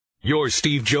Your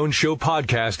Steve Jones Show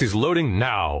podcast is loading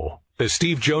now. The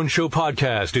Steve Jones Show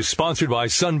podcast is sponsored by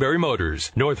Sunbury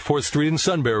Motors, North 4th Street in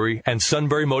Sunbury, and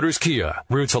Sunbury Motors Kia,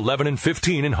 routes 11 and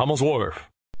 15 in Hummel's Wharf.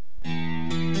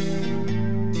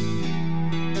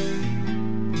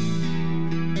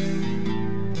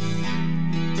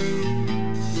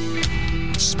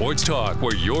 Sports talk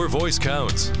where your voice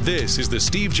counts. This is the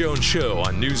Steve Jones Show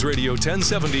on News Radio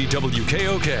 1070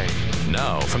 WKOK.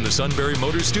 Now from the Sunbury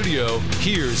Motors Studio,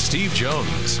 here's Steve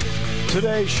Jones.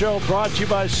 Today's show brought to you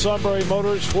by Sunbury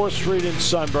Motors, 4th Street in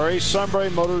Sunbury.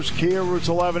 Sunbury Motors Kia, routes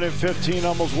 11 and 15,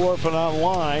 Hummel's Wharf, and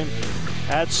online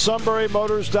at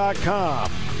sunburymotors.com.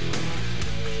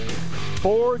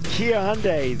 Ford, Kia,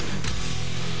 Hyundai,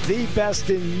 the best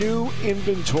in new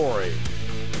inventory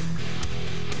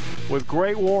with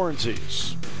great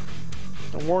warranties.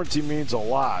 And warranty means a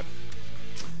lot.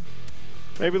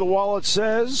 Maybe the wallet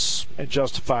says, and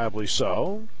justifiably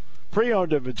so,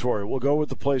 pre-owned inventory. We'll go with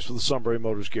the place with the Sunbury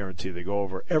Motors guarantee. They go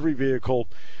over every vehicle.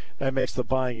 That makes the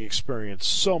buying experience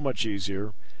so much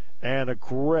easier. And a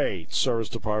great service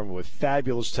department with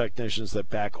fabulous technicians that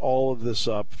back all of this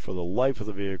up for the life of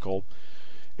the vehicle.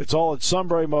 It's all at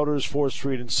Sunbury Motors, 4th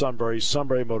Street in Sunbury.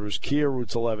 Sunbury Motors Kia,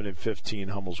 routes 11 and 15,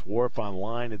 Hummel's Wharf,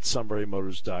 online at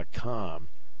sunburymotors.com.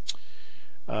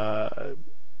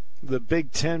 The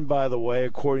Big Ten, by the way,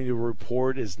 according to a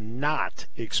report, is not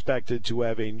expected to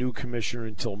have a new commissioner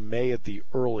until May at the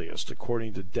earliest,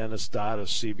 according to Dennis Dodd of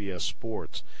CBS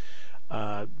Sports.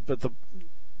 To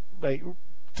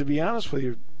be honest with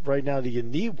you, right now, do you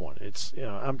need one?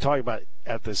 I'm talking about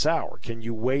at this hour. Can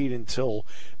you wait until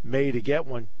May to get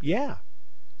one? Yeah,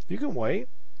 you can wait.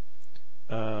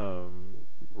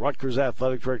 Rutgers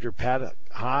Athletic Director Pat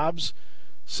Hobbs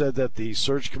said that the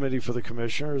search committee for the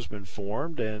commissioner has been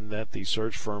formed and that the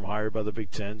search firm hired by the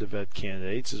Big Ten to vet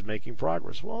candidates is making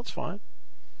progress. Well, it's fine.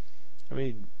 I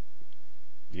mean,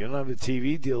 you don't have a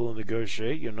TV deal to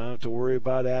negotiate. You don't have to worry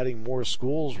about adding more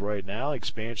schools right now.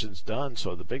 Expansion's done,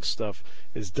 so the big stuff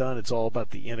is done. It's all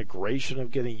about the integration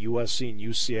of getting USC and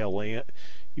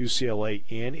UCLA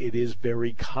in. It is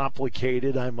very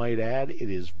complicated, I might add. It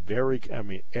is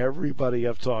everybody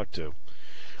I've talked to.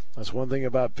 That's one thing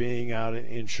about being out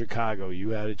in Chicago.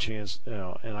 You had a chance,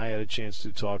 and I had a chance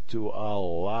to talk to a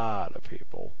lot of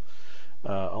people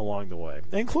along the way,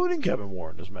 including Kevin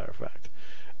Warren, as a matter of fact.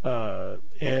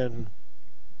 And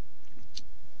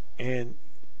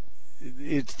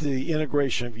it's the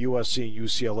integration of USC and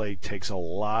UCLA takes a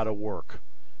lot of work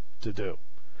to do,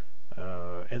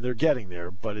 and they're getting there,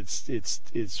 but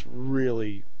it's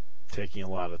really taking a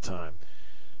lot of time.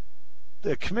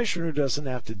 The commissioner doesn't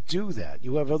have to do that.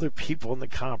 You have other people in the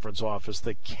conference office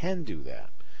that can do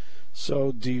that.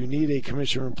 So do you need a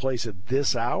commissioner in place at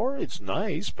this hour? It's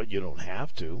nice, but you don't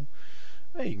have to.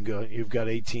 You can go. You've got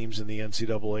 8 teams in the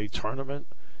NCAA tournament.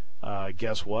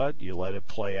 Guess what? You let it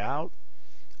play out.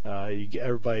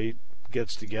 Everybody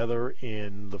gets together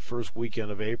in the first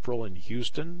weekend of April in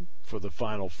Houston for the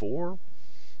Final Four.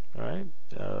 All right?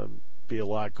 Be a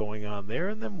lot going on there.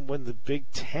 And then when the Big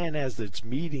Ten has its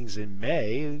meetings in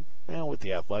May, with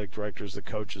the athletic directors, the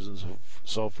coaches, and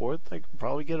so forth, they can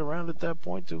probably get around at that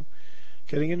point to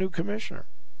getting a new commissioner.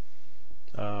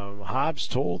 Hobbs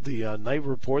told the Night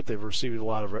Report they've received a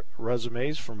lot of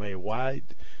resumes from a wide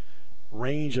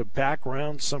range of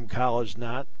backgrounds, some college,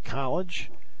 not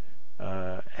college.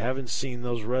 Haven't seen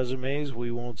those resumes. We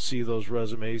won't see those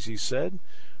resumes, he said.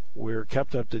 We're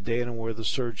kept up to date on where the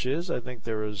search is. I think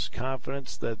there is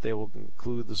confidence that they will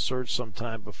conclude the search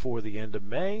sometime before the end of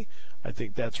May. I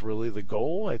think that's really the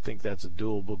goal. I think that's a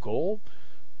doable goal.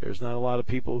 There's not a lot of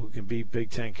people who can be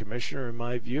Big Ten commissioner, in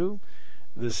my view.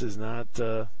 This is not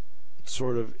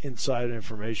sort of inside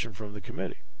information from the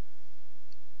committee.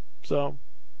 So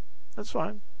that's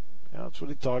fine. That's what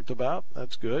he talked about.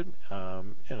 That's good.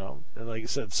 And like I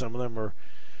said, some of them are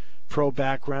pro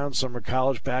background, some are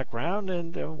college background,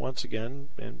 and once again,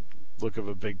 in look of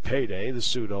a big payday, the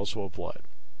suit also applied.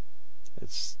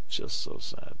 It's just so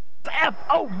sad.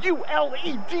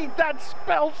 F-O-U-L-E-D, that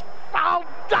spells fouled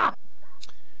up.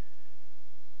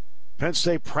 Penn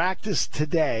State practiced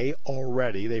today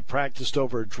already. They practiced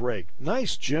over at Drake.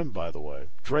 Nice gym, by the way.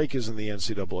 Drake is in the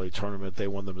NCAA tournament. They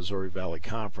won the Missouri Valley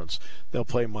Conference. They'll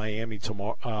play Miami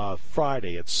tomorrow,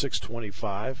 Friday at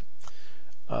 6:25.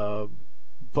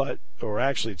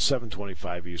 Actually, it's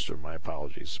 7:25 Eastern. My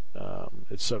apologies.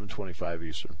 It's 7:25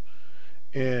 Eastern,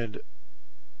 and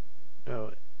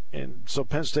so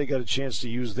Penn State got a chance to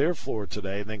use their floor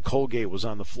today, and then Colgate was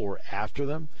on the floor after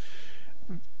them.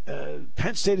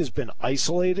 Penn State has been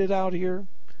isolated out here.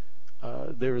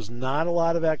 There is not a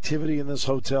lot of activity in this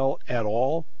hotel at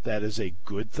all. That is a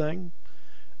good thing.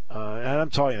 And I'm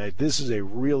telling you, this is a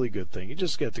really good thing. You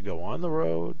just get to go on the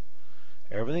road.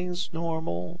 Everything's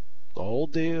normal, the whole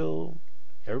deal.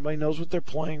 Everybody knows what they're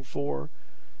playing for.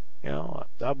 You know,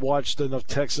 I've watched enough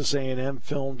Texas A&M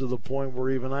film to the point where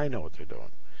even I know what they're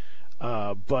doing.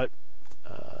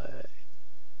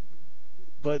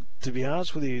 But to be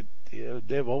honest with you,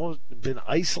 they've almost been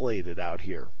isolated out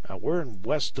here. We're in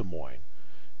West Des Moines.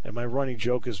 And my running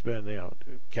joke has been,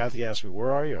 Kathy asked me,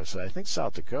 where are you? I said, I think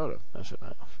South Dakota. I said,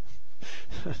 no.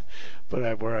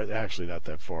 But we're actually not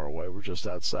that far away. We're just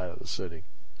outside of the city.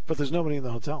 But there's nobody in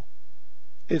the hotel.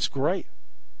 It's great.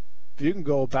 You can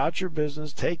go about your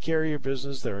business, take care of your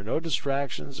business. There are no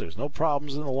distractions. There's no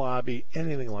problems in the lobby,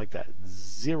 anything like that.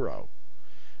 Zero.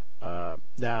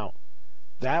 Now,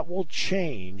 that will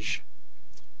change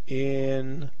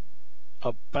in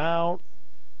about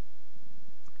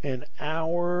an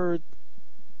hour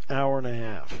and a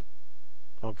half.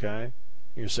 Okay?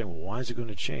 You're saying, well, why is it going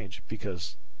to change?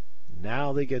 Because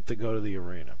now they get to go to the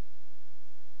arena.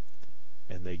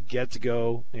 And they get to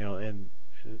go, and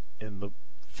the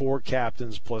 4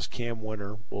 captains plus Cam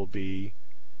Winter will be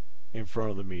in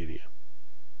front of the media.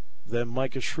 Then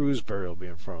Micah Shrewsbury will be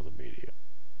in front of the media.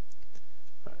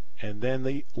 And then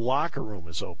the locker room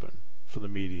is open for the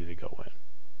media to go in.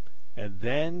 And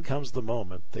then comes the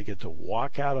moment they get to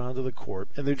walk out onto the court,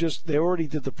 and they already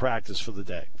did the practice for the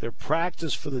day. Their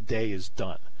practice for the day is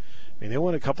done. I mean, they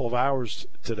went a couple of hours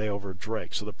today over at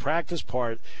Drake. So the practice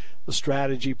part, the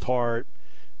strategy part,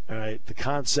 all right, the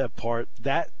concept part,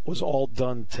 that was all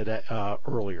done today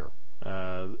earlier.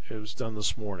 It was done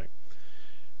this morning.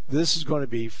 This is going to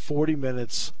be 40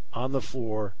 minutes on the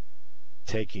floor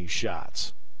taking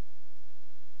shots.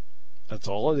 That's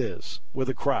all it is, with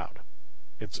a crowd.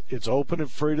 It's open and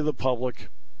free to the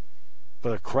public,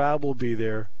 but a crowd will be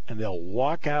there, and they'll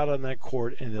walk out on that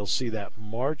court, and they'll see that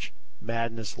March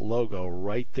Madness logo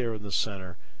right there in the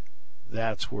center.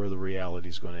 That's where the reality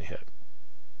is going to hit.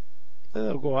 Then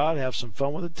they'll go out, have some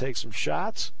fun with it, take some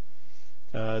shots,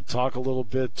 talk a little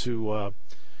bit to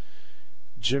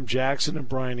Jim Jackson and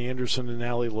Brian Anderson and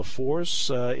Allie LaForce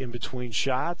in between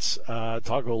shots. Talk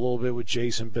a little bit with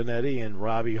Jason Benetti and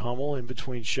Robbie Hummel in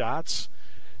between shots.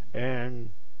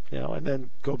 And, and then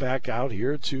go back out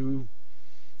here to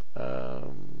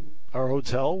our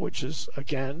hotel, which is,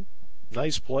 again,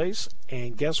 nice place.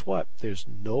 And guess what? There's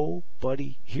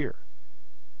nobody here.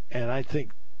 And I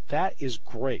think that is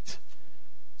great.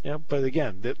 But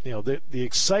again, the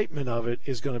excitement of it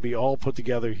is going to be all put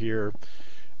together here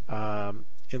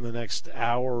in the next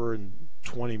hour and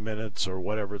 20 minutes or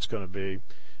whatever it's going to be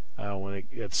when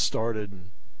it gets started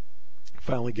and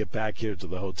finally get back here to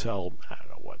the hotel. I don't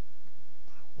know what.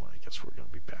 Well, I guess we're going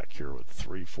to be back here with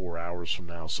 3-4 hours from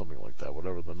now, something like that,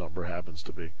 whatever the number happens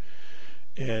to be.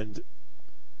 And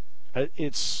it'll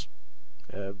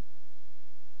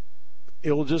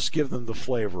just give them the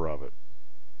flavor of it.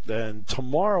 Then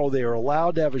tomorrow they are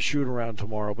allowed to have a shoot around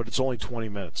tomorrow, but it's only 20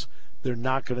 minutes. They're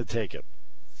not going to take it.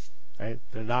 Right?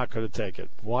 They're not going to take it.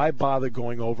 Why bother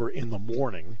going over in the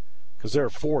morning? Because there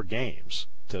are 4 games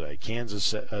today.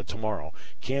 Tomorrow.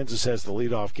 Kansas has the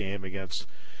leadoff game against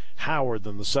Howard.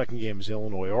 Then the second game is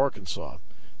Illinois-Arkansas.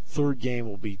 Third game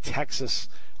will be Texas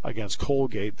against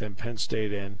Colgate. Then Penn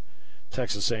State and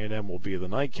Texas A&M will be the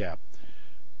nightcap.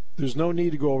 There's no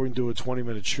need to go over and do a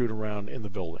 20-minute shoot around in the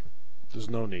building. There's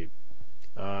no need.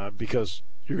 Because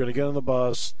you're going to get on the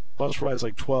bus. Bus ride's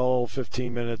like 12,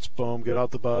 15 minutes, boom, get out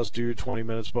the bus, do your 20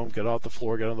 minutes, boom, get off the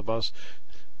floor, get on the bus,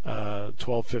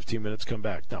 12, 15 minutes, come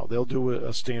back. Now, they'll do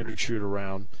a standard shoot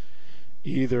around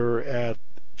either at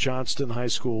Johnston High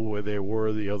School where they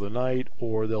were the other night,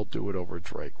 or they'll do it over at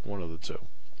Drake, one of the two,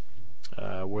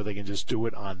 where they can just do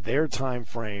it on their time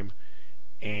frame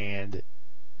and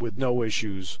with no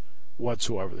issues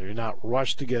whatsoever. They're not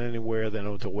rushed to get anywhere. They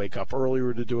don't have to wake up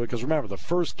earlier to do it. Because remember, the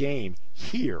first game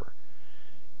here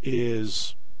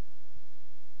is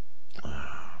I'm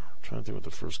trying to think what the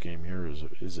first game here is.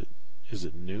 Is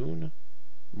it noon?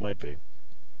 Might be.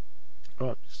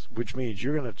 Which means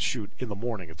you're going to shoot in the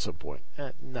morning at some point.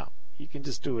 No, you can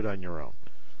just do it on your own.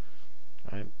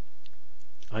 Right?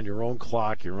 On your own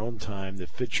clock, your own time that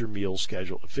fits your meal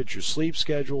schedule, it fits your sleep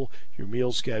schedule, your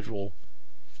meal schedule,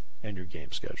 and your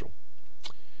game schedule.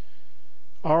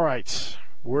 All right,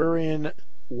 we're in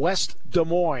West Des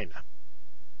Moines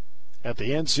at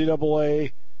the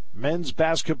NCAA Men's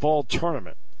Basketball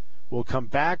Tournament. We'll come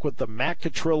back with the Matt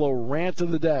Catrillo rant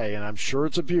of the day, and I'm sure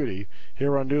it's a beauty,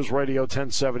 here on News Radio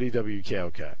 1070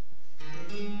 WKOK.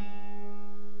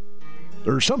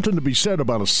 There's something to be said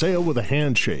about a sale with a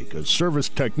handshake, a service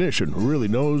technician who really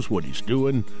knows what he's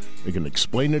doing. They can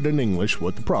explain it in English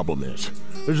what the problem is.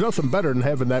 There's nothing better than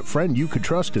having that friend you could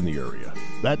trust in the area.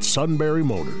 That's Sunbury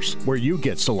Motors, where you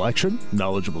get selection,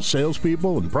 knowledgeable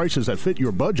salespeople, and prices that fit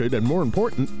your budget, and more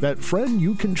important, that friend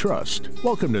you can trust.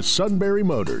 Welcome to Sunbury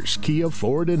Motors, Kia,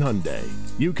 Ford, and Hyundai.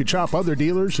 You could shop other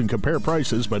dealers and compare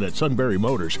prices, but at Sunbury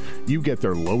Motors, you get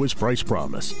their lowest price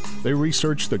promise. They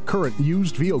research the current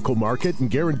used vehicle market and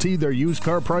guarantee their used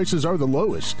car prices are the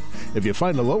lowest. If you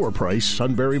find a lower price,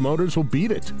 Sunbury Motors will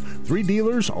beat it. 3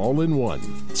 dealers all in one.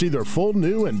 See their full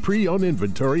new and pre-owned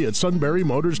inventory at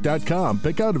sunburymotors.com.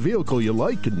 Pick out a vehicle you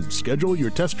like and schedule your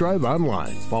test drive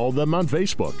online. Follow them on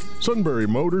Facebook. Sunbury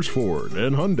Motors Ford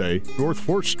and Hyundai, North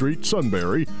 4th Street,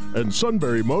 Sunbury, and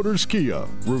Sunbury Motors Kia,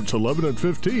 routes 11 and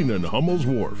 15 in Hummel's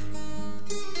Wharf.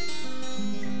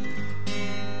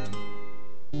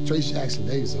 Trace Jackson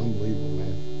Davis is unbelievable,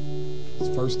 man.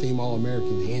 He's first team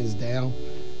All-American, hands down,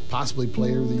 possibly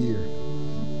player of the year.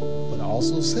 But I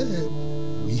also said,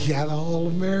 we got an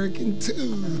All-American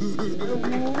too.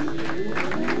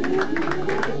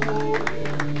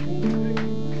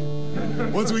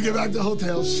 Once we get back to the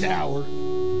hotel, shower,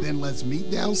 then let's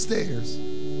meet downstairs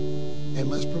and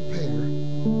let's prepare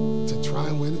to try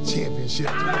and win a championship.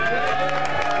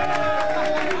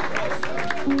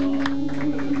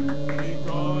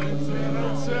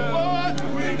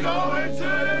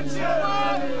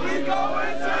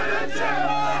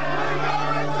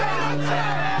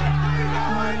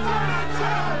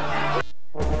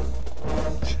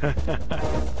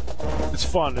 It's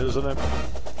fun, isn't it?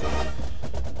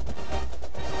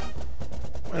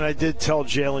 And I did tell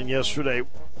Jalen yesterday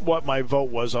what my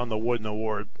vote was on the Wooden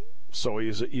Award, so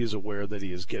he's aware that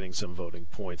he is getting some voting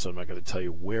points. I'm not going to tell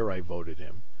you where I voted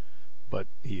him, but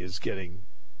he is getting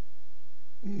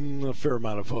a fair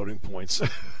amount of voting points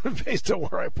based on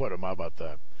where I put him. How about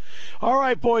that? All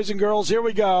right, boys and girls, here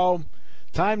we go.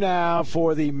 Time now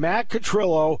for the Matt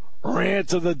Catrillo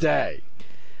rant of the day.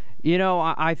 You know,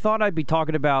 I thought I'd be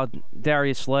talking about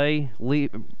Darius Slay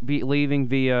leaving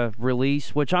via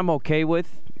release, which I'm okay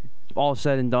with, all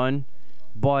said and done.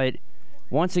 But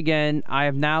once again, I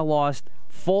have now lost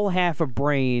full half a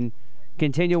brain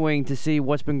continuing to see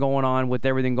what's been going on with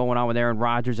everything going on with Aaron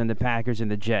Rodgers and the Packers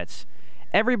and the Jets.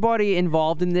 Everybody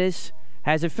involved in this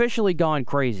has officially gone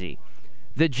crazy.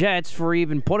 The Jets, for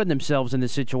even putting themselves in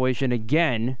this situation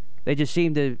again, they just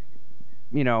seem to,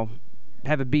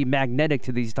 have it be magnetic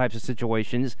to these types of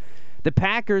situations. The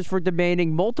Packers for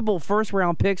demanding multiple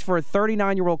first-round picks for a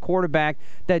 39-year-old quarterback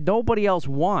that nobody else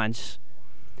wants.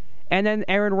 And then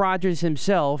Aaron Rodgers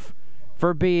himself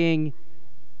for being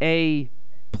a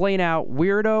plain-out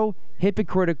weirdo,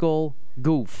 hypocritical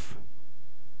goof.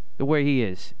 The way he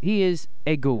is. He is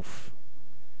a goof.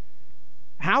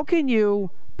 How can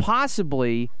you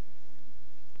possibly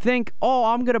think,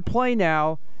 I'm going to play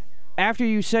now, after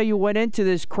you say you went into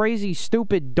this crazy,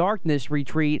 stupid darkness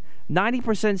retreat,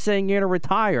 90% saying you're going to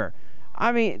retire?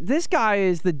 I mean, this guy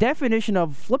is the definition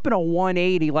of flipping a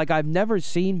 180 like I've never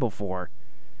seen before.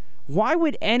 Why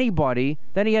would anybody,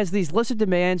 then he has these list of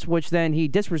demands, which then he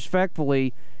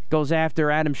disrespectfully goes after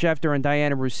Adam Schefter and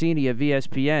Diana Rossini of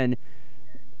ESPN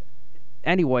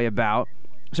anyway about.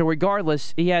 So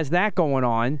regardless, he has that going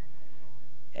on.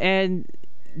 And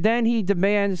then he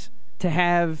demands to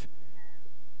have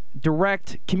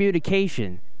direct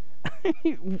communication.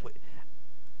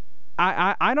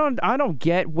 I don't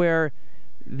get where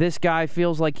this guy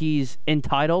feels like he's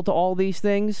entitled to all these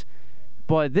things,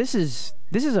 but this is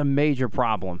a major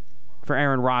problem for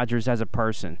Aaron Rodgers as a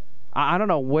person. I don't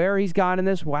know where he's gone in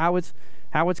this, how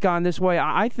it's gone this way.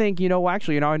 I think I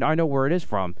know where it is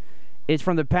from. It's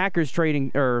from the Packers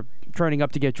trading up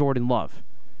to get Jordan Love.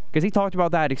 Because he talked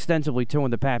about that extensively, too,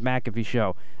 in the Pat McAfee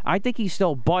show. I think he's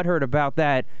still butthurt about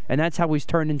that, and that's how he's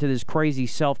turned into this crazy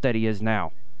self that he is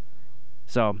now.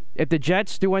 So, if the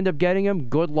Jets do end up getting him,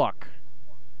 good luck.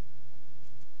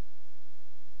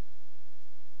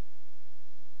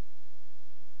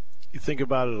 You think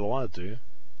about it a lot, do you?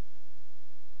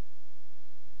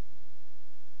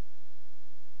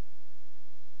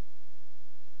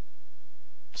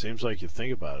 Seems like you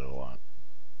think about it a lot.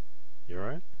 You all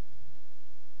right?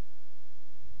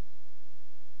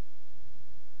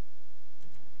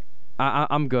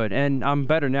 I'm good, and I'm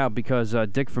better now because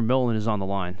Dick from Millen is on the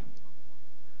line.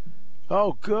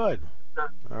 Oh, good.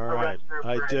 All right.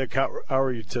 Hi, Dick. How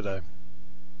are you today?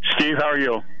 Steve, how are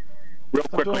you? Real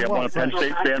quickly, I'm on a Penn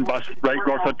State fan bus right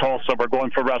north of Tulsa. We're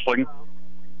going for wrestling.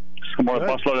 I'm on a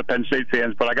busload of Penn State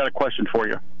fans, but I got a question for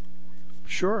you.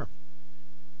 Sure.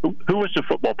 Who was the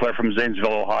football player from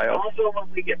Zanesville, Ohio? Also,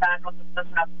 when we get back on the bus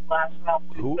after the last stop,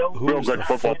 Real good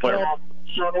football player.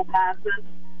 Shuttle passes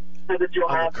so that you'll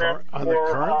have them on the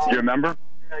current? Do you remember?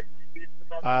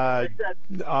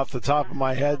 Off the top of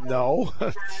my head, no.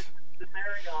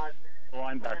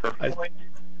 Linebacker.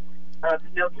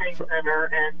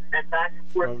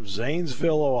 From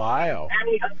Zanesville, Ohio.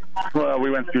 Well, we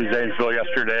went through Zanesville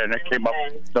yesterday, and it came up.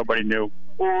 Nobody knew.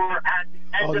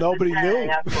 Nobody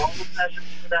knew.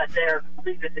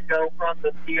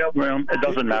 Well, it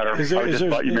doesn't matter.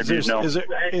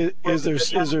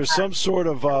 Is there some sort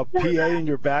of PA in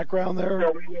your background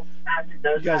there?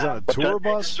 You guys on a tour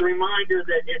bus? Are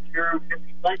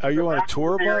you on a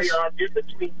tour bus?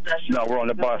 No, we're on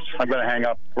the bus. I'm going to hang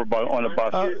up. We're on the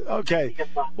bus. Okay.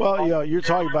 Well, you're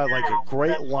talking about like a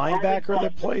great linebacker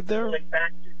that played there?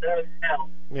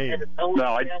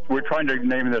 No, we're trying to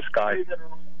name this guy.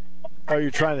 Oh,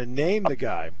 you're trying to name the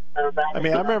guy. I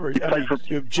mean, I remember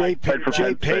Jay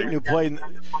Payton, who played.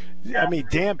 I mean,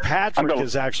 Dan Patrick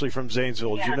is actually from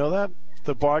Zanesville. Did you know that?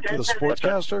 The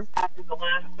sportscaster?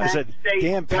 I said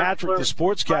Dan Patrick, the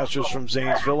sportscaster, is from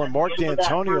Zanesville, and Mark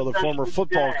D'Antonio, the former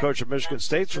football coach of Michigan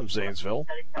State, is from Zanesville.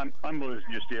 I'm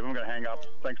losing you, Steve. I'm going to hang up.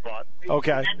 Thanks a lot.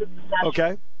 Okay.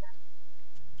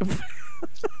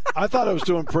 I thought I was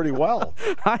doing pretty well.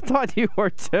 I thought you were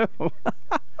too.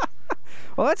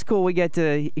 Well, that's cool. We get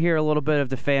to hear a little bit of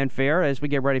the fanfare as we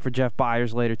get ready for Jeff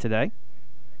Byers later today.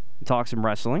 Talk some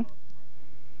wrestling.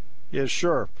 Yeah,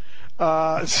 sure.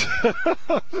 I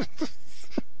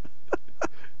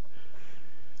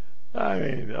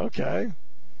mean, okay.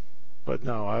 But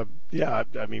no, I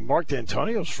mean, Mark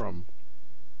D'Antonio's from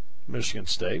Michigan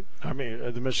State. I mean,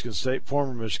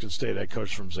 former Michigan State head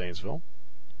coach from Zanesville.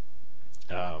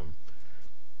 And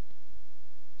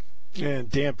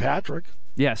Dan Patrick.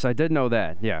 Yes, I did know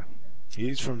that, yeah.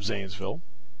 He's from Zanesville.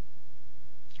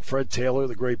 Fred Taylor,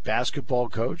 the great basketball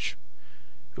coach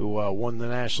who won the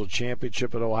national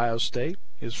championship at Ohio State,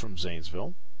 is from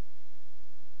Zanesville.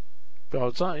 So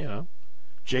it's not,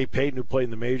 Jay Payton, who played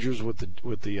in the majors with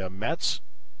the Mets.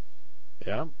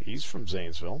 Yeah, he's from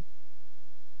Zanesville.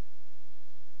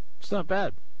 It's not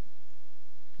bad.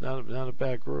 Not a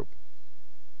bad group.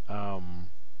 But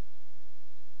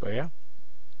yeah.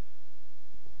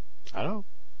 I don't know.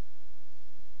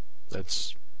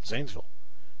 That's Zanesville.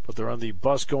 But they're on the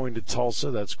bus going to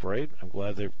Tulsa. That's great. I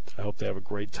hope they have a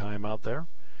great time out there.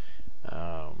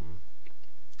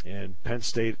 And Penn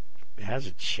State has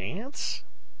a chance.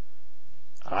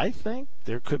 I think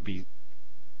there could be.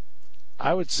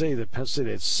 I would say that Penn State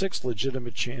has 6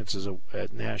 legitimate chances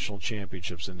at national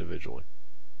championships individually.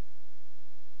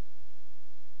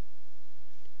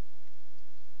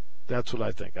 That's what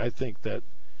I think. I think that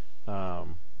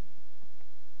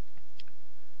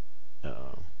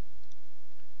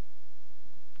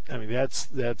I mean, that's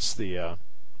the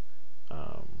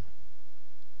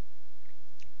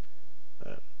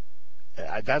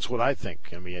that's what I think.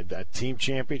 I mean, a team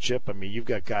championship. I mean, you've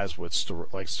got guys like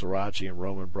Starachi and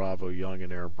Roman Bravo Young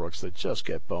and Aaron Brooks that just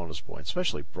get bonus points.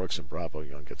 Especially Brooks and Bravo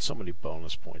Young get so many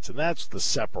bonus points, and that's the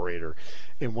separator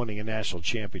in winning a national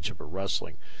championship at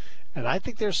wrestling. And I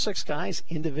think there's 6 guys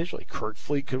individually. Kurt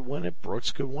Fleet could win it.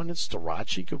 Brooks could win it.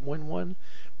 Starachi could win one.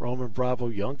 Roman Bravo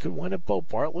Young could win it. Bo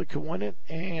Bartlett could win it.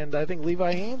 And I think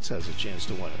Levi Haynes has a chance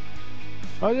to win it.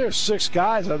 Oh, there's 6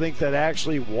 guys, I think, that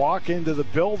actually walk into the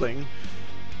building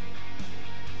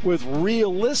with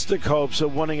realistic hopes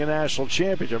of winning a national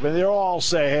championship. And they all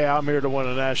say, hey, I'm here to win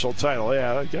a national title.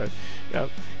 Yeah, okay. Yeah,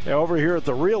 over here at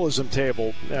the realism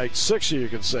table, like 6 of you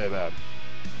can say that.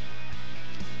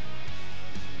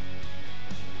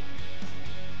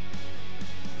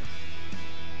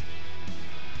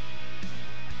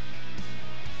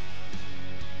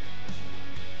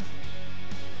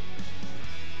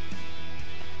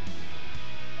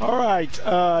 All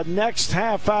right, next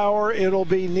half hour, it'll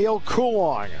be Neal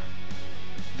Coolong,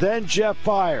 then Jeff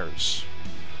Byers.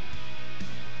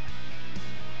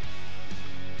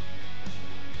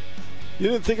 You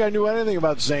didn't think I knew anything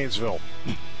about Zanesville.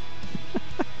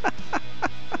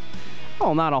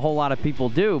 Well, not a whole lot of people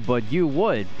do, but you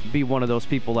would be one of those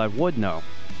people that would know.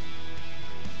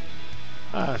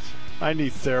 I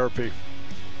need therapy.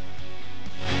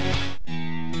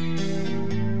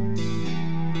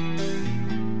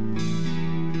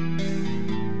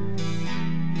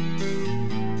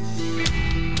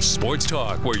 Sports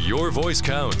talk where your voice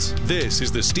counts. This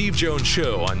is the Steve Jones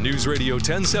Show on News Radio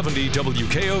 1070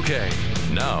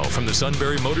 WKOK. Now from the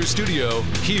Sunbury Motors Studio,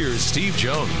 here's Steve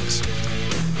Jones.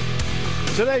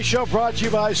 Today's show brought to you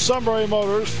by Sunbury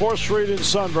Motors, 4th Street in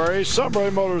Sunbury.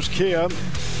 Sunbury Motors Kia,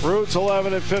 routes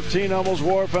 11 and 15, Hummels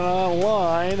Wharf, and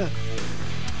online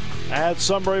at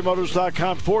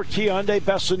sunburymotors.com. Ford, Kia, Hyundai,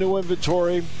 best of new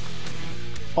inventory.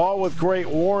 All with great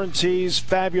warranties.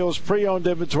 Fabulous pre-owned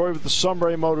inventory with the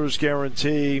Sunbury Motors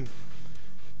guarantee.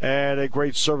 And a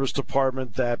great service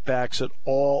department that backs it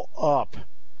all up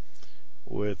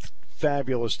with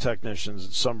fabulous technicians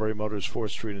at Sunbury Motors,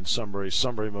 4th Street in Sunbury.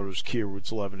 Sunbury Motors, Kia,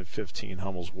 routes 11 and 15,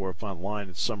 Hummel's Wharf, online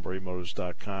at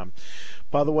sunburymotors.com.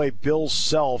 By the way, Bill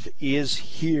Self is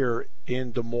here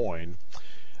in Des Moines.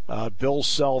 Bill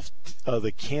Self,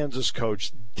 the Kansas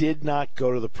coach, did not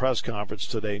go to the press conference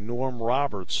today. Norm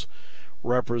Roberts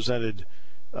represented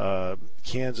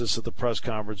Kansas at the press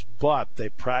conference, but they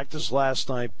practiced last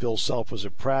night. Bill Self was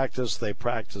at practice. They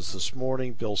practiced this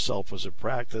morning. Bill Self was at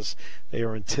practice. They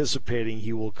are anticipating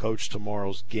he will coach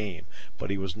tomorrow's game, but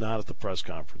he was not at the press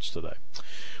conference today.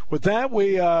 With that,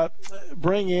 we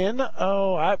bring in,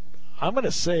 I'm going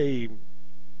to say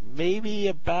maybe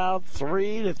about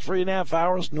 3 to 3.5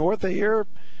 hours north of here,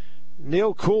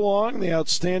 Neal Coolong, the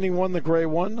outstanding one, the gray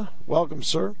one. Welcome,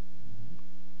 sir.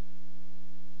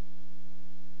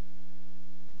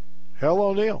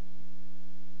 Hello, Neal.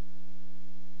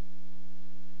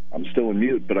 I'm still in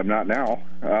mute, but I'm not now.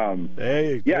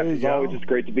 It's always just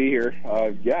great to be here.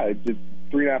 It's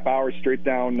 3.5 hours straight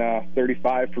down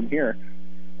 35 from here.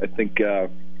 I think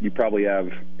you probably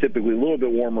have typically a little bit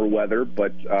warmer weather,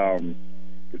 but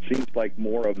it seems like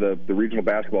more of the regional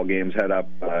basketball games head up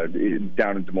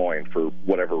down in Des Moines for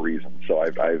whatever reason. So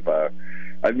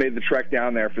I've made the trek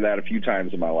down there for that a few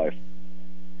times in my life.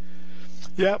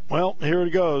 Yeah, well, here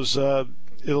it goes.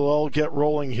 It'll all get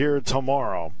rolling here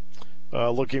tomorrow.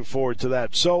 Looking forward to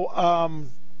that. So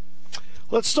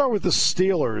let's start with the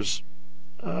Steelers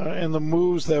and the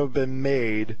moves that have been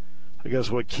made. I guess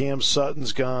Cam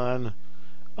Sutton's gone.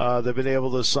 They've been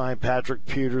able to sign Patrick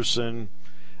Peterson.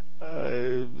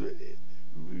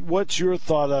 What's your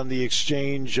thought on the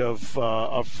exchange of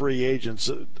free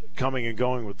agents coming and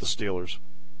going with the Steelers?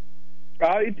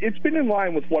 It's been in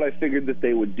line with what I figured that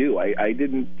they would do. I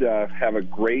didn't have a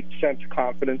great sense of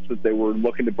confidence that they were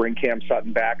looking to bring Cam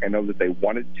Sutton back. I know that they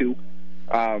wanted to.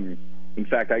 In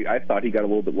fact, I thought he got a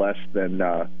little bit less than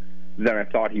I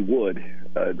thought he would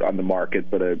on the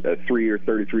market, but a 3-year,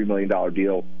 $33 million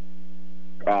deal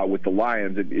with the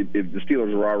Lions. If the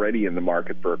Steelers were already in the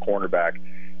market for a cornerback,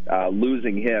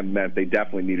 losing him meant they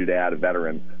definitely needed to add a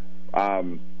veteran.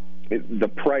 The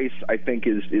price, I think,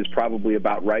 is probably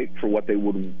about right for what they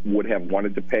would have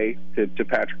wanted to pay to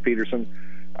Patrick Peterson.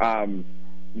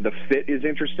 The fit is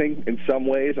interesting in some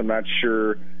ways. I'm not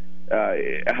sure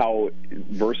how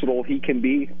versatile he can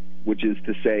be, which is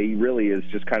to say he really is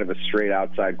just kind of a straight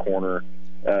outside corner,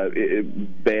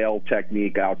 bail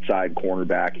technique outside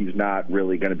cornerback. He's not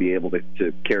really going to be able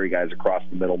to carry guys across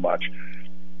the middle much.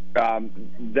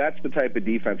 That's the type of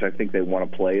defense I think they want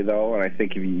to play, though, and I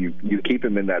think if you keep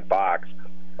him in that box,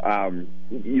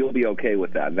 you'll be okay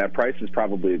with that. And that price is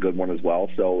probably a good one as well,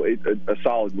 so a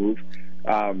solid move.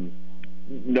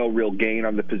 No real gain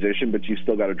on the position, but you've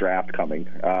still got a draft coming.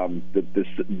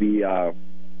 The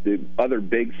other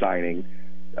big signing,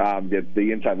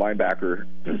 the inside linebacker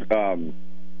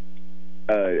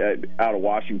out of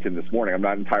Washington this morning, I'm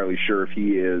not entirely sure if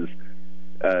he is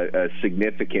a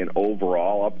significant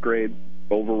overall upgrade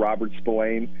over Robert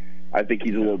Spillane. I think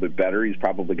he's a little bit better. He's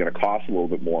probably going to cost a little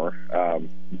bit more.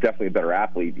 Definitely a better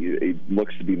athlete. He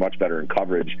looks to be much better in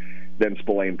coverage than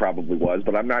Spillane probably was,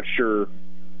 but I'm not sure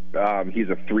he's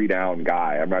a 3-down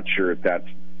guy. I'm not sure if that's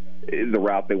the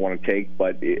route they want to take,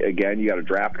 but again, you got a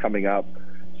draft coming up.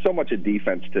 So much of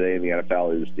defense today in the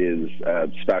NFL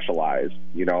is specialized.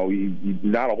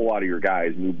 Not a whole lot of your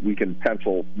guys. We can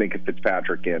pencil Minka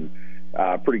Fitzpatrick in.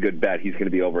 Pretty good bet he's going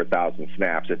to be over 1,000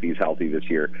 snaps if he's healthy this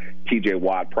year. T.J.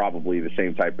 Watt, probably the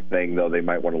same type of thing, though they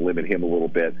might want to limit him a little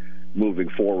bit moving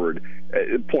forward.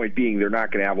 Point being, they're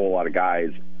not going to have a whole lot of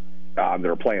guys that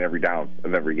are playing every down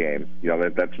of every game.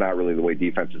 That's not really the way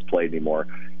defense is played anymore.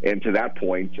 And to that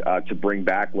point, to bring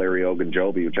back Larry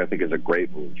Ogunjobi, which I think is a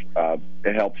great move,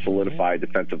 it helps solidify a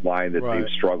defensive line that they've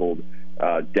struggled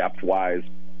depth-wise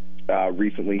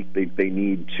recently. They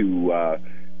need to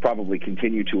probably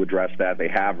continue to address that. They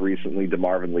have recently.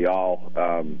 DeMarvin Leal,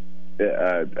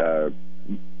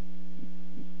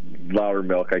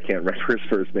 Loudermilk, I can't remember his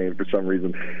first name for some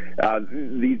reason.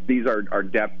 These are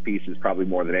depth pieces probably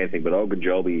more than anything, but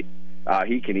Ogunjobi,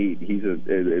 he can eat. He's a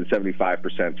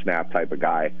 75% snap type of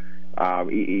guy.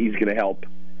 He's going to help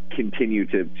continue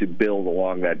to build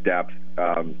along that depth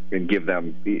and give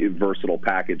them versatile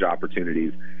package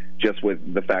opportunities just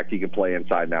with the fact he can play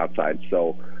inside and outside.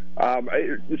 So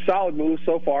solid move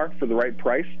so far for the right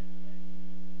price.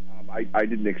 I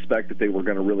didn't expect that they were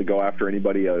going to really go after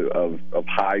anybody of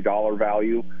high dollar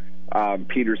value.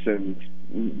 Peterson,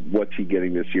 what's he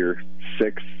getting this year?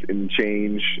 6 and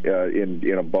change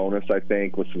in a bonus, I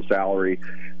think, with some salary.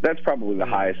 That's probably the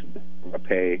highest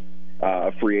pay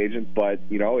a free agent, but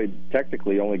it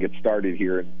technically only gets started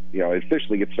here. It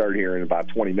officially gets started here in about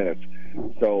 20 minutes.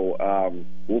 So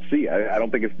we'll see. I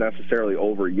don't think it's necessarily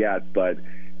over yet, but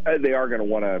they are going to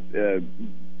want to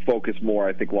focus more,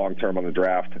 I think, long term on the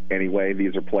draft. Anyway,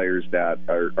 these are players that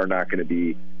are not going to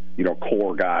be,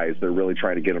 core guys. They're really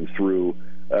trying to get them through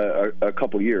a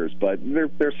couple years, but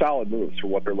they're solid moves for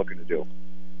what they're looking to do.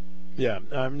 Yeah,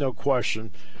 no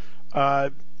question.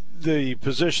 The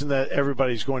position that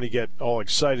everybody's going to get all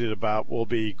excited about will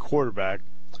be quarterback.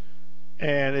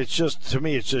 And it's just, to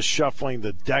me, it's just shuffling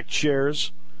the deck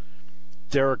chairs.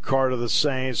 Derek Carr to the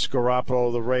Saints, Garoppolo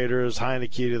to the Raiders,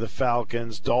 Heineke to the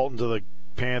Falcons, Dalton to the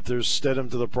Panthers,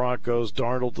 Stidham to the Broncos,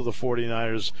 Darnold to the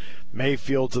 49ers,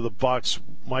 Mayfield to the Bucs,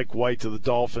 Mike White to the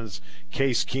Dolphins,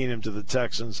 Case Keenum to the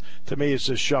Texans. To me, it's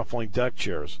just shuffling deck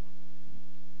chairs.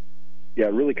 Yeah,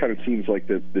 it really kind of seems like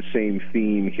the same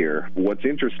theme here. What's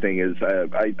interesting is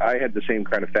I had the same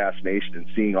kind of fascination in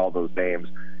seeing all those names,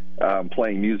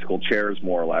 playing musical chairs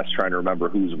more or less, trying to remember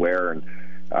who's where,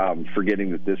 and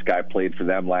forgetting that this guy played for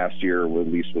them last year, or at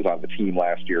least was on the team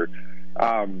last year.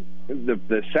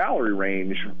 The salary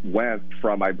range went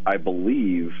from, I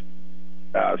believe,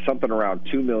 something around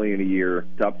 $2 million a year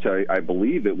up to, I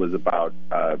believe it was about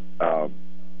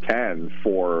 10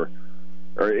 for,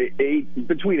 or 8,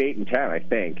 between 8 and 10, I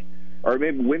think. Or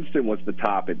maybe Winston was the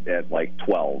top at like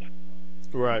 12.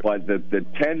 Right. But the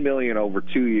 $10 million over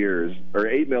 2 years, or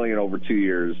 $8 million over 2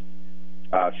 years,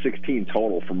 16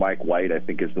 total for Mike White, I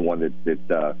think, is the one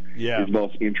that is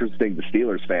most interesting to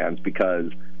Steelers fans,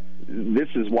 because this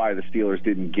is why the Steelers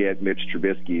didn't get Mitch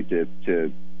Trubisky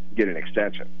to get an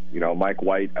extension. Mike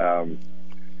White,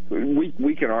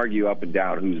 we can argue up and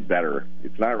down who's better.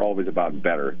 It's not always about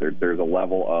better. There's a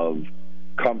level of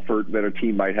comfort that a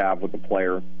team might have with the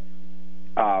player.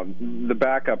 The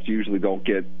backups usually don't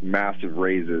get massive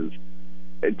raises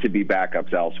to be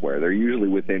backups elsewhere. They're usually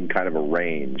within kind of a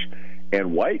range.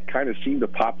 And White kind of seemed to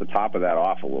pop the top of that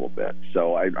off a little bit.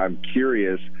 So I'm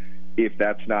curious if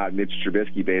that's not Mitch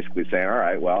Trubisky basically saying, all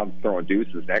right, well, I'm throwing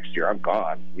deuces next year. I'm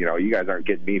gone. You guys aren't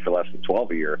getting me for less than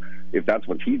 12 a year. If that's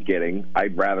what he's getting,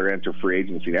 I'd rather enter free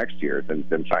agency next year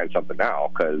than sign something now,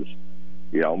 because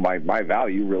my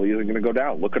value really isn't going to go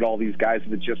down. Look at all these guys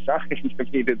that just signed. I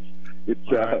mean, it's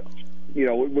right.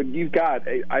 When you've got,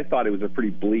 I thought it was a pretty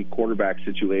bleak quarterback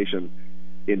situation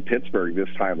in Pittsburgh this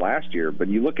time last year, but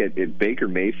you look at Baker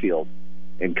Mayfield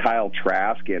and Kyle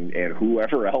Trask and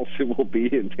whoever else it will be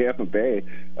in Tampa Bay.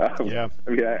 I mean,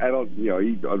 I don't,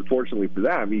 unfortunately for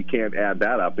them, you can't add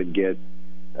that up and get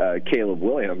Caleb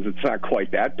Williams. It's not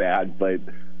quite that bad, but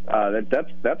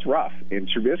that's rough. And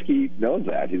Trubisky knows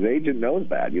that. His agent knows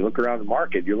that. You look around the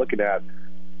market, you're looking at,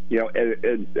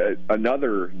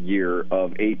 another year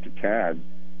of 8 to 10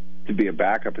 to be a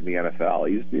backup in the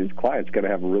NFL. His client's going to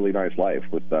have a really nice life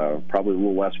with probably a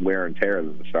little less wear and tear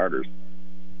than the starters.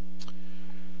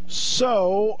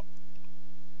 So,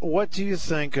 what do you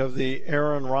think of the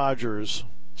Aaron Rodgers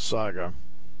saga?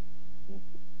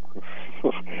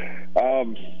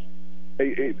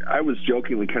 I was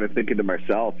jokingly kind of thinking to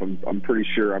myself, I'm pretty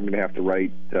sure I'm going to have to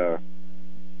write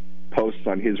posts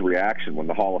on his reaction when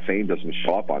the Hall of Fame doesn't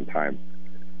show up on time,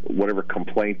 whatever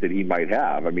complaint that he might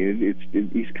have. I mean,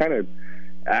 he's kind of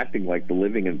acting like the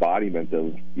living embodiment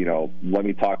of, let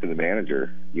me talk to the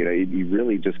manager. He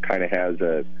really just kind of has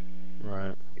a...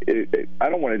 Right. I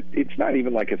don't want to... It's not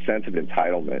even like a sense of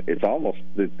entitlement. It's almost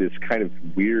this kind of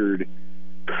weird,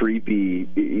 creepy,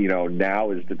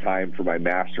 now is the time for my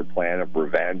master plan of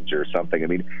revenge or something. I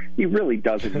mean, he really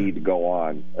doesn't need to go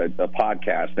on a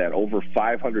podcast that over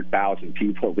 500,000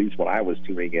 people, at least when I was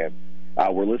tuning in,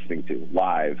 were listening to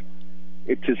live,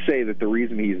 to say that the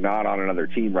reason he's not on another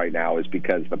team right now is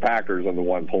because the Packers are the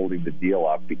ones holding the deal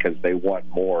up because they want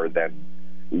more than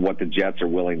what the Jets are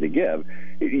willing to give.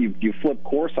 You flip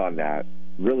course on that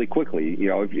really quickly.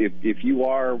 If you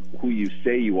are who you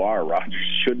say you are,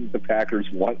 Rodgers, shouldn't the Packers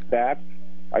want that?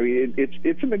 I mean,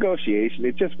 it's a negotiation.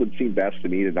 It just would seem best to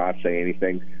me to not say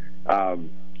anything.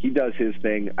 He does his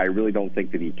thing. I really don't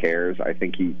think that he cares. I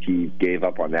think he gave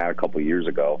up on that a couple of years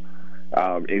ago.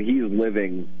 And he's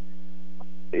living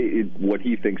what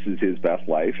he thinks is his best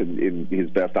life and in his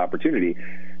best opportunity.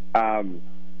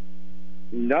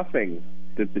 Nothing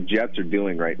that the Jets are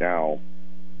doing right now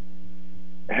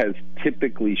has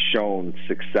typically shown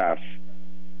success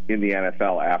in the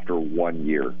NFL after 1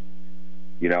 year.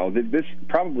 This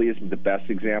probably isn't the best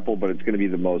example, but it's going to be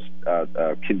the most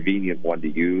convenient one to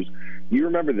use. You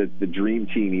remember the Dream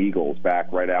Team Eagles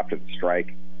back right after the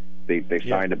strike? They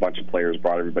signed a bunch of players,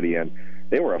 brought everybody in.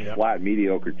 They were a flat,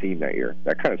 mediocre team that year.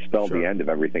 That kind of spelled the end of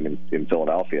everything in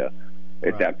Philadelphia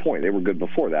at that point. They were good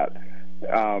before that.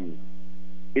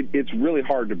 It's really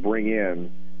hard to bring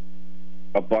in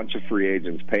a bunch of free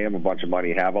agents, pay them a bunch of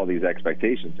money, have all these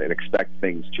expectations, and expect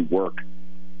things to work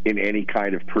in any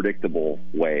kind of predictable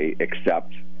way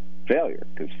except failure,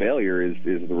 because failure is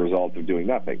the result of doing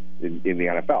nothing in the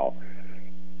NFL.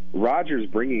 Rodgers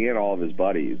bringing in all of his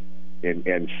buddies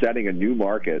and setting a new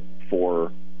market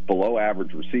for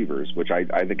below-average receivers, which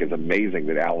I think is amazing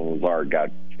that Alan Lazard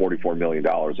got $44 million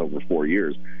over 4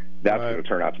 years. That's going to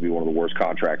turn out to be one of the worst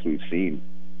contracts we've seen.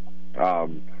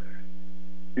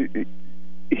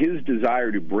 His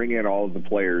desire to bring in all of the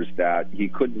players that he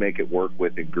couldn't make it work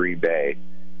with in Green Bay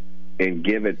and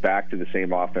give it back to the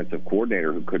same offensive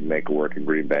coordinator who couldn't make it work in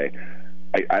Green Bay,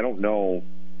 I don't know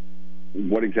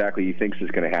what exactly he thinks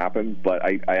is going to happen, but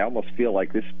I almost feel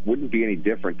like this wouldn't be any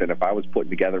different than if I was putting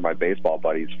together my baseball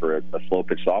buddies for a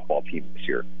slow-pitch softball team this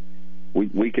year.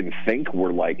 We can think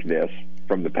we're like this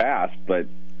from the past, but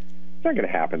it's not going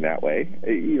to happen that way.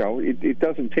 It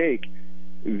doesn't take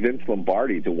Vince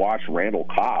Lombardi to watch Randall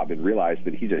Cobb and realize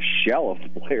that he's a shell of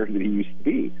the player that he used to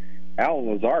be.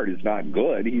 Alan Lazard is not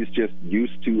good. He's just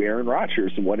used to Aaron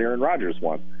Rodgers and what Aaron Rodgers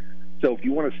wants. So if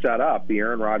you want to set up the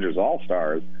Aaron Rodgers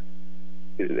All-Stars,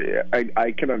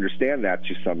 I can understand that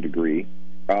to some degree,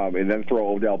 and then throw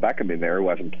Odell Beckham in there, who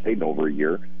hasn't played in over a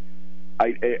year.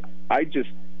 I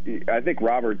think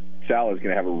Robert Saleh is going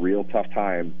to have a real tough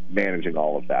time managing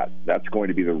all of that. That's going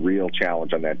to be the real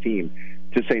challenge on that team,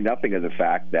 to say nothing of the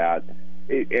fact that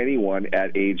anyone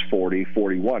at age 40,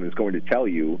 41 is going to tell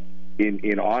you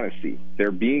in honesty,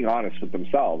 they're being honest with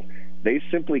themselves, they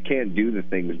simply can't do the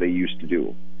things they used to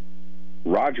do.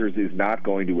 Rodgers is not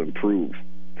going to improve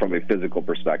from a physical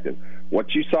perspective.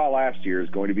 What you saw last year is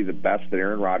going to be the best that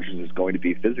Aaron Rodgers is going to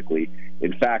be physically.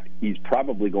 In fact, he's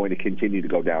probably going to continue to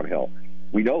go downhill.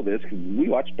 We know this because we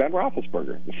watched Ben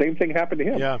Roethlisberger. The same thing happened to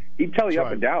him. Yeah, he'd tell you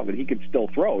up and down that he could still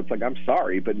throw. It's like, I'm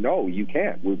sorry, but no, you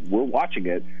can't. We're watching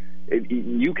it.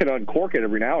 You can uncork it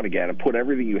every now and again and put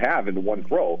everything you have into one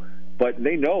throw, but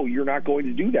they know you're not going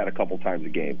to do that a couple times a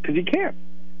game because you can't.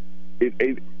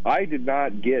 I did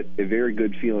not get a very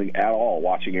good feeling at all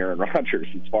watching Aaron Rodgers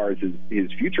as far as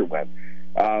his future went.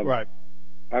 Right.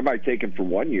 I might take him for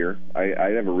 1 year. I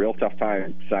have a real tough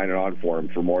time signing on for him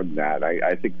for more than that.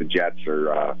 I think the Jets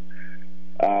are,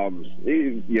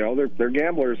 they're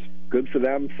gamblers. Good for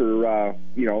them for,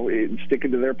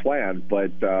 sticking to their plan.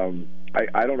 But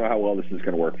I don't know how well this is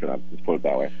going to work for them. Let's put it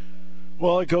that way.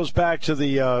 Well, it goes back to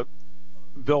the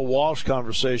Bill Walsh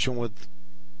conversation with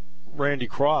Randy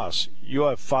Cross. You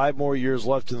have 5 more years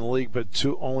left in the league, but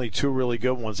only 2 really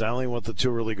good ones. I only want the 2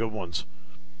 really good ones.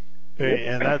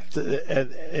 And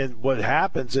what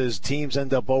happens is teams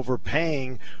end up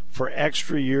overpaying for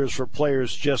extra years for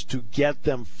players just to get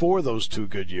them for those 2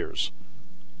 good years.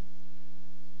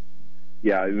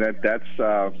 Yeah, and that's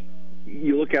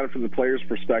you look at it from the player's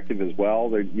perspective as well.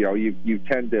 You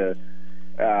tend to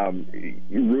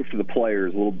root for the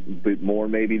players a little bit more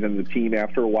maybe than the team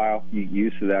after a while. You get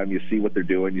used to them. You see what they're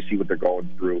doing. You see what they're going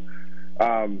through.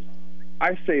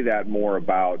 I say that more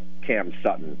about Cam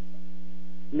Sutton,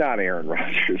 not Aaron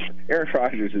Rodgers. Aaron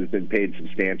Rodgers has been paid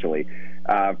substantially.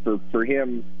 For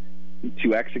him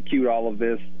to execute all of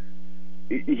this,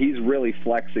 he's really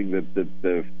flexing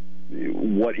the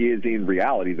what is in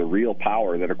reality the real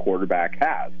power that a quarterback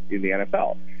has in the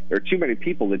NFL. There are too many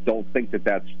people that don't think that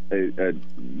that's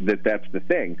the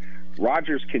thing.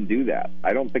 Rodgers can do that.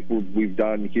 I don't think we're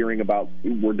done hearing about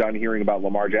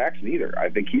Lamar Jackson either. I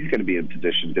think he's going to be in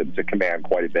position to command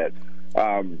quite a bit.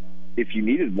 If you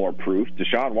needed more proof,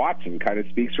 Deshaun Watson kind of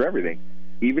speaks for everything.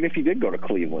 Even if he did go to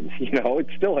Cleveland,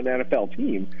 it's still an NFL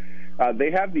team.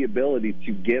 They have the ability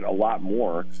to get a lot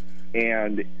more,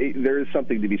 and there is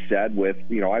something to be said with,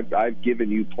 I've given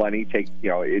you plenty.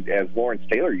 As Lawrence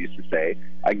Taylor used to say,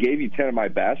 I gave you 10 of my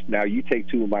best. Now you take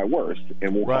 2 of my worst,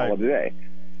 and we'll call it a day.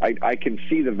 I can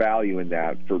see the value in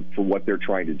that for what they're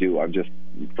trying to do. I'm just,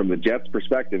 from the Jets'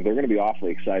 perspective, they're going to be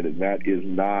awfully excited. And that is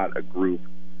not a group.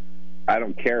 I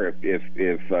don't care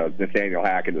if Nathaniel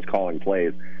Hackett is calling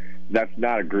plays. That's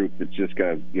not a group that's just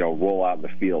going to roll out in the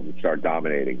field and start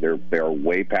dominating. They're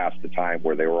way past the time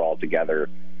where they were all together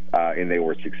and they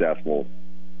were successful.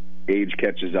 Age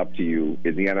catches up to you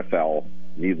in the NFL.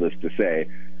 Needless to say,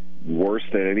 worse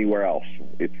than anywhere else.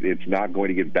 It's not going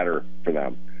to get better for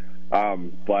them.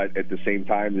 But at the same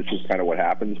time, this is kind of what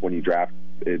happens when you draft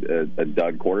a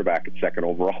dud quarterback at 2nd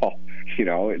overall.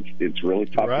 It's really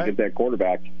tough to get that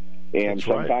quarterback. And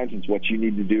sometimes it's what you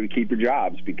need to do to keep your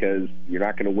jobs, because you're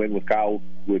not going to win with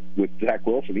Zach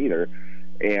Wilson either.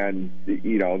 And,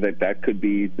 that could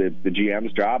be the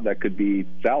GM's job. That could be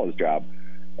Salah's job.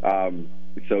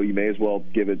 So you may as well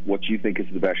give it what you think is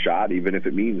the best shot, even if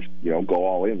it means, go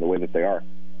all in the way that they are.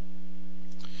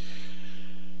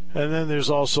 And then there's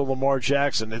also Lamar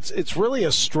Jackson. It's really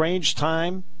a strange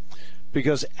time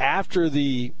because after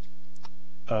the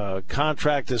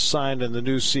contract is signed in the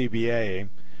new CBA,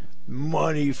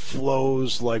 money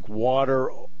flows like water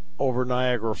over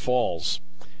Niagara Falls.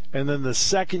 And then the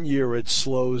second year it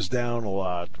slows down a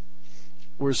lot.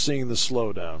 We're seeing the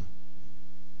slowdown.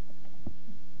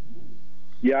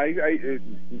 Yeah,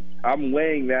 I'm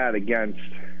weighing that against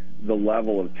the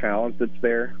level of talent that's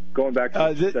there. Going back to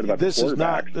what you said about the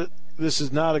quarterbacks. This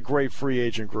is not a great free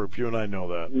agent group. You and I know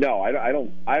that. No, I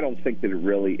don't think that it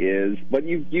really is. But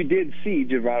you did see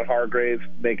Javon Hargrave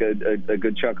make a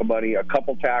good chunk of money. A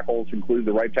couple tackles, including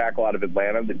the right tackle out of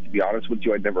Atlanta that, to be honest with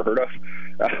you, I'd never heard of.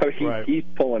 Right. He's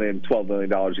pulling in $12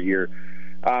 million a year.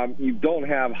 You don't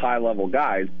have high-level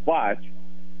guys, but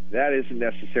that isn't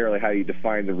necessarily how you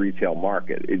define the retail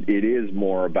market. It is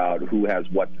more about who has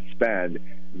what to spend.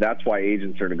 That's why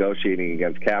agents are negotiating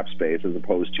against cap space as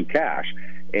opposed to cash.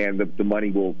 And the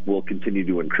money will continue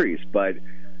to increase. But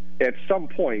at some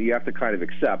point, you have to kind of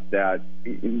accept that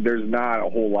there's not a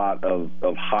whole lot of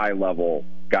high-level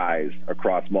guys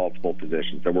across multiple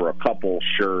positions. There were a couple,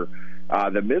 sure.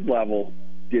 The mid-level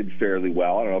did fairly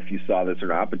well. I don't know if you saw this or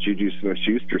not, but Juju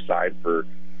Smith-Schuster signed for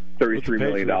 $33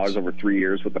 million over 3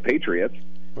 years with the Patriots.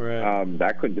 Right.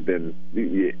 That couldn't have been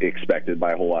expected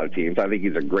by a whole lot of teams. I think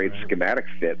he's a great schematic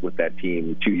fit with that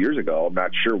team 2 years ago. I'm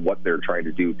not sure what they're trying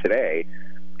to do today,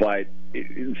 but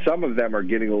some of them are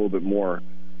getting a little bit more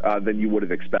than you would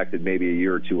have expected maybe a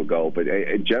year or two ago. But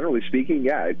generally speaking,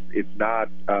 yeah, it's not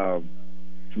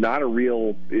a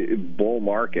real bull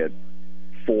market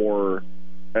for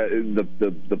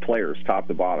the players, top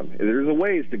to bottom. There's a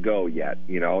ways to go yet.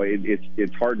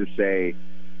 It's hard to say.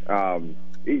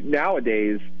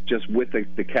 Nowadays, just with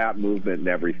the cap movement and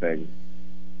everything,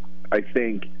 I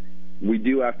think we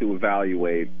do have to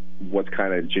evaluate what's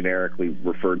kind of generically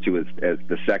referred to as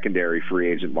the secondary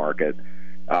free agent market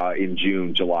in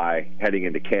June, July, heading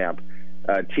into camp.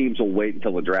 Teams will wait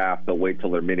until the draft. They'll wait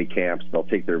until their mini camps. They'll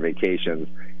take their vacations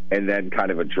and then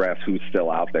kind of address who's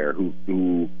still out there,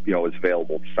 who is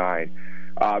available to sign.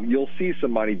 You'll see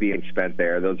some money being spent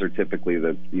there. Those are typically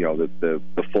the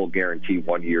full guarantee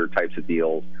 1 year types of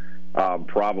deals.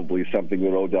 Probably something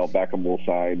that Odell Beckham will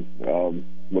sign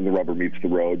when the rubber meets the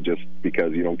road, just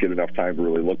because you don't get enough time to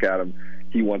really look at him.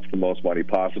 He wants the most money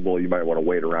possible. You might want to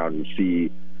wait around and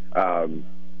see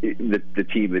the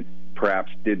team that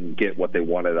perhaps didn't get what they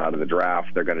wanted out of the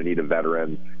draft. They're going to need a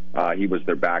veteran. He was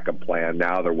their backup plan.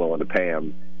 Now they're willing to pay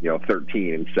him,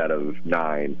 13 instead of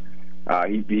 9.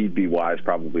 He'd be wise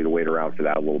probably to wait around for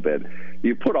that a little bit.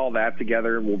 You put all that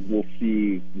together, we'll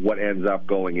see what ends up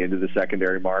going into the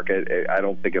secondary market. I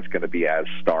don't think it's going to be as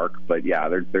stark, but yeah,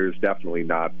 there's definitely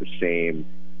not the same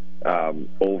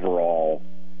overall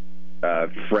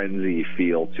frenzy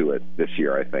feel to it this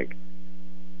year, I think.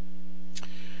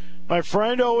 My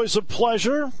friend, always a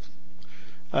pleasure.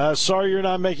 Sorry you're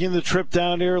not making the trip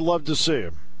down here. Love to see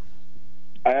you.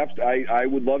 I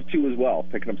would love to as well.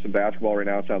 Picking up some basketball right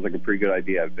now sounds like a pretty good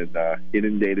idea. I've been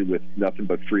inundated with nothing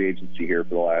but free agency here for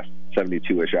the last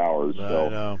 72-ish hours. So I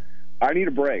know. I need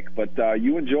a break, but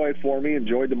you enjoy it for me.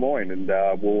 Enjoy Des Moines, and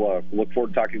we'll look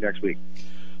forward to talking to you next week.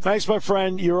 Thanks, my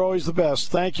friend. You're always the best.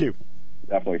 Thank you.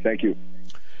 Definitely. Thank you.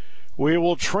 We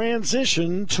will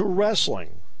transition to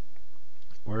wrestling,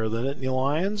 where the Nittany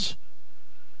Lions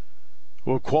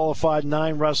will qualified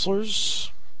 9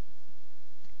 wrestlers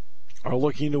are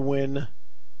looking to win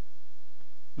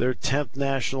their 10th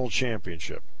national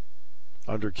championship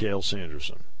under Cale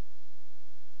Sanderson.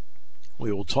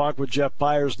 We will talk with Jeff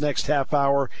Byers next half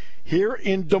hour here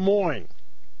in Des Moines,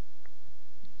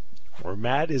 where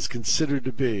Matt is considered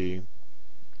to be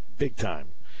big time,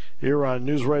 here on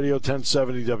News Radio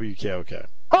 1070 WKOK.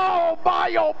 Oh,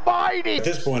 my almighty! At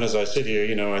this point, as I sit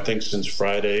here, I think since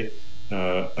Friday,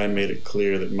 I made it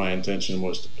clear that my intention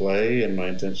was to play, and my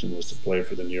intention was to play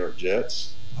for the New York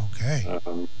Jets. Okay.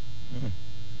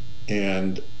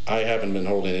 And I haven't been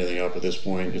holding anything up at this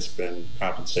point. It's been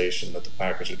compensation that the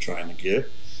Packers are trying to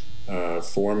get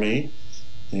for me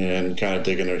and kind of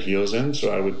digging their heels in. So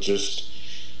I would just,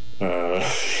 I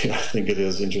think it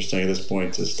is interesting at this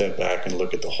point to step back and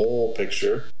look at the whole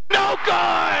picture. No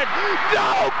good!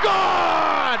 No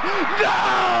good!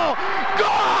 No good!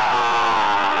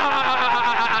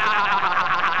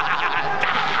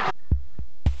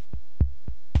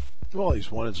 Well,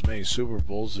 he's won as many Super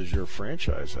Bowls as your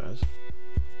franchise has.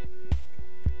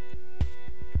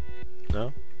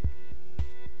 No?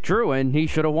 true, and he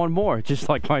should have won more, just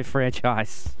like my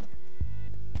franchise.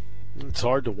 It's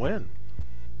hard to win.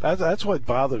 That's what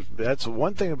bothers me. That's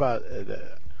one thing about it.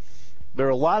 There are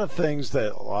a lot of things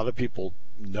that a lot of people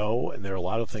know, and there are a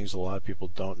lot of things a lot of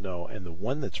people don't know. And the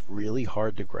one that's really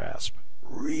hard to grasp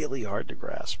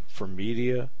for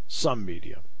media, some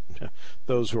media,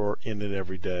 those who are in it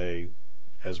every day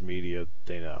as media,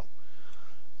 they know.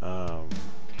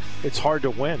 It's hard to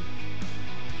win.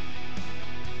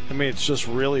 I mean, it's just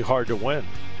really hard to win.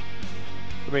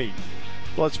 I mean,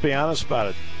 let's be honest about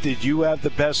it. Did you have the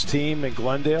best team in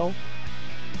Glendale?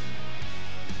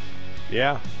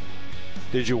 Yeah.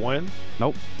 Did you win?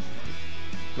 Nope.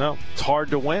 No. It's hard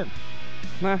to win.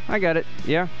 Nah, I got it.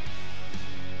 Yeah.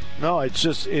 No, it's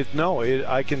just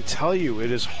I can tell you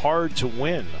it is hard to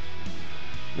win.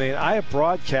 I mean, I have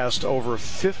broadcast over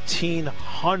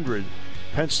 1,500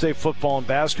 Penn State football and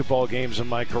basketball games in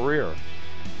my career.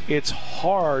 It's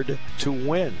hard to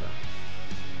win.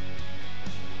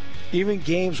 Even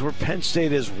games where Penn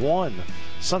State has won,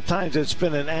 sometimes it's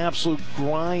been an absolute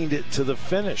grind to the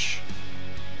finish.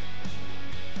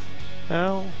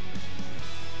 Well,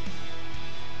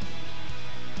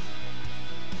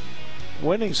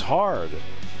 winning's hard.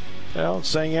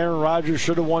 Saying Aaron Rodgers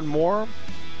should have won more,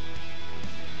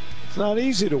 it's not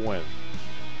easy to win.